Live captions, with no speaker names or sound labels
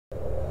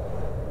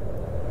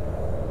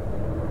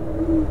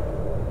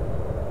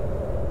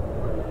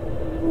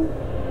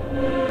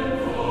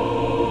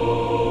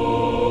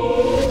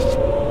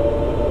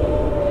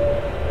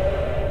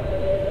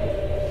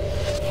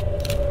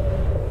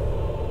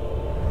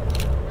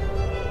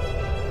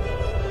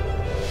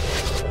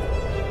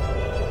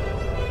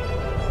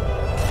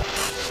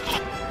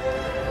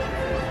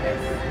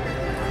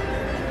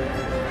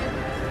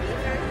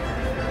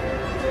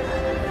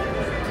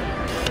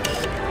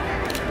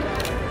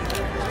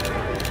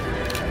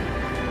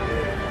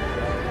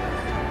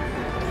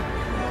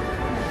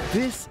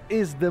This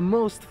is the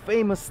most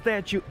famous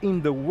statue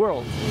in the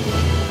world.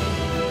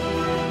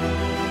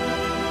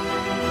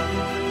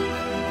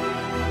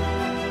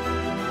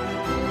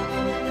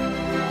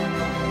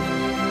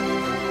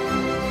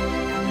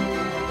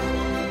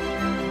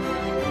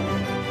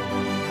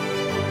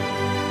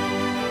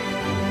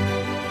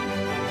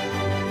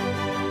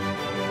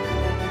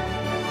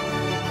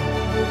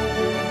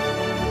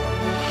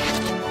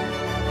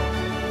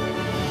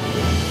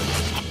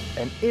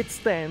 And it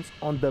stands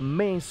on the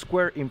main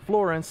square in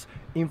Florence,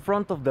 in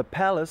front of the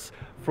palace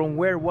from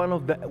where one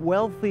of the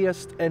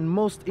wealthiest and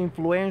most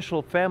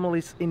influential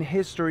families in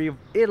history of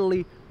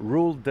Italy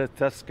ruled the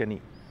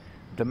Tuscany.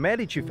 The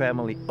Medici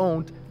family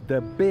owned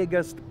the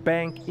biggest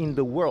bank in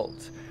the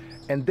world,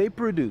 and they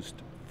produced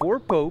 4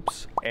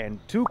 popes and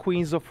 2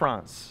 queens of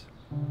France.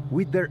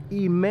 With their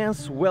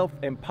immense wealth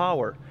and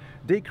power,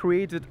 they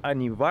created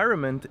an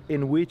environment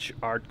in which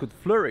art could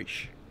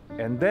flourish.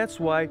 And that's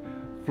why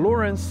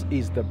Florence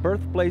is the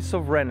birthplace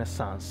of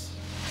Renaissance.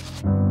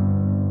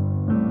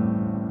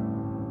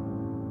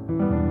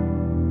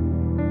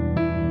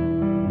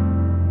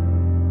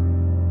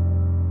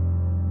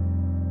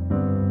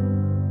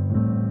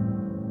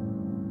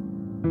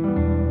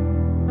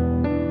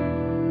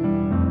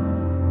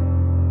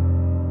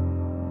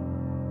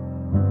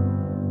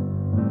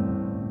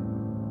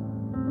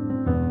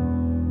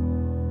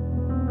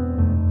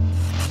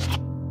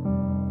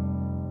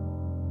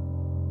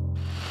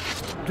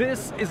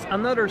 This is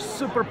another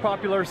super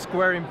popular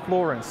square in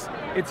Florence.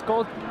 It's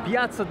called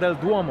Piazza del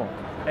Duomo,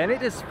 and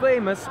it is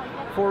famous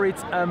for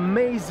its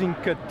amazing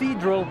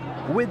cathedral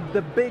with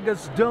the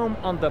biggest dome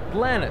on the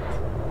planet.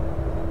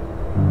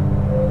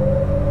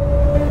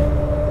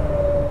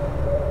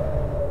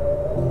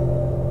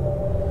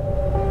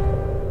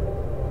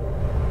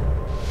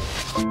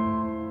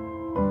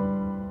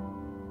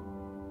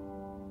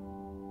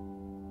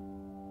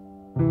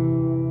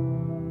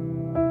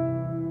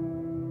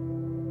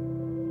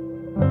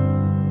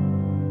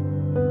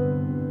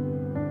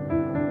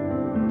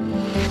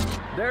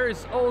 There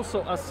is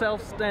also a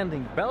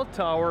self-standing bell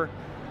tower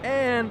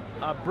and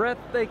a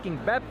breathtaking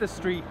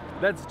baptistry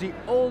that's the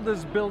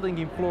oldest building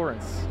in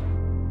Florence.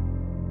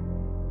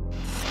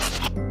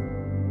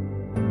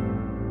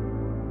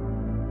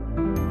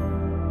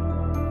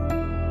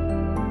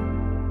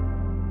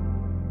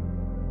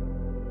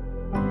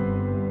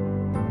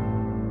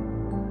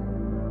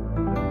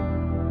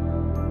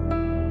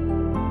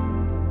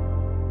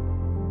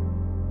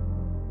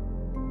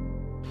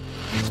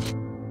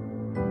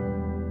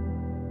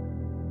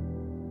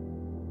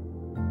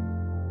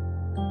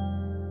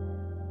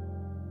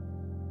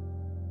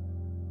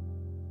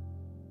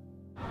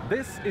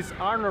 This is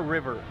Arno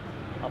River,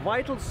 a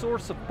vital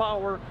source of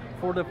power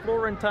for the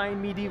Florentine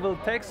medieval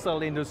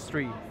textile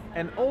industry,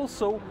 and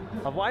also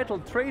a vital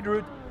trade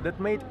route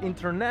that made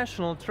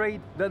international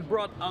trade that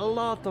brought a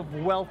lot of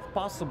wealth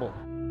possible.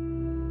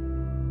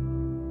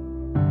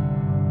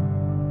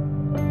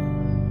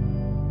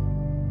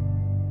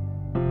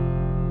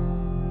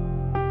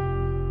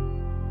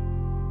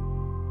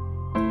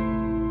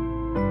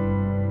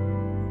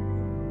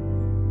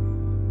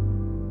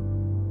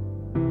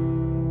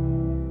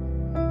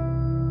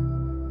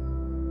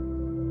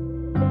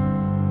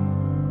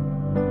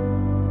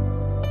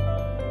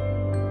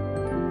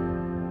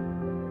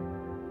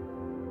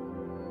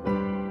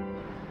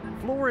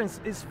 Florence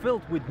is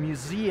filled with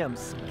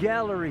museums,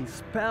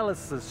 galleries,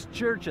 palaces,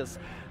 churches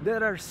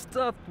that are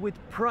stuffed with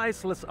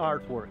priceless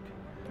artwork.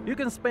 You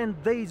can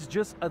spend days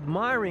just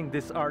admiring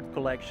these art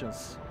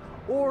collections,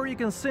 or you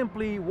can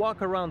simply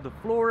walk around the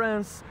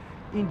Florence,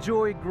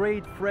 enjoy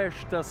great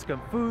fresh Tuscan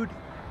food,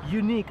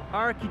 unique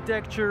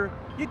architecture,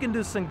 you can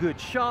do some good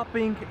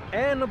shopping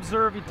and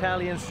observe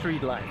Italian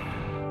street life.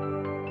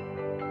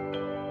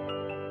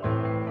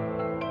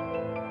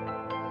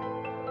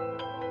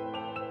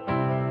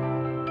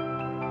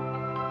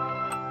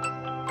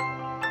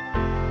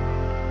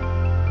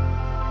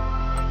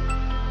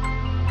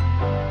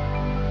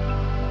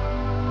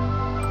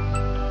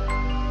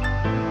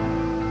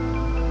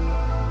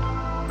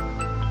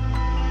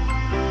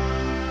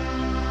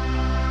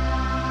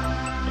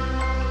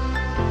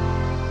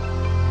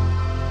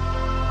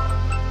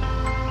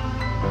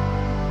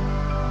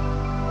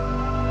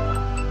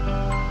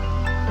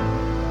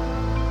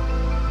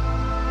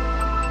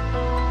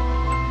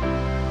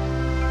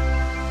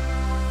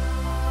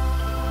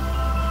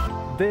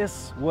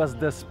 This was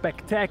the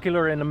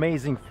spectacular and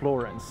amazing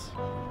Florence.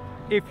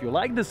 If you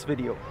like this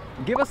video,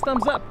 give us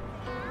thumbs up.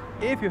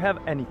 If you have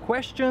any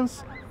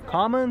questions,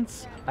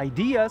 comments,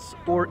 ideas,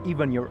 or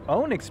even your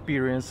own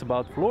experience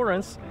about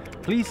Florence,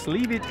 please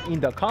leave it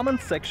in the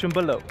comment section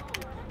below.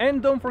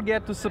 And don't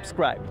forget to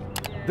subscribe.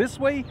 This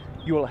way,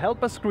 you will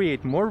help us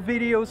create more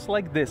videos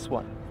like this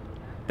one.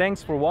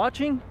 Thanks for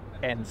watching,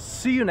 and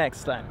see you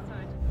next time.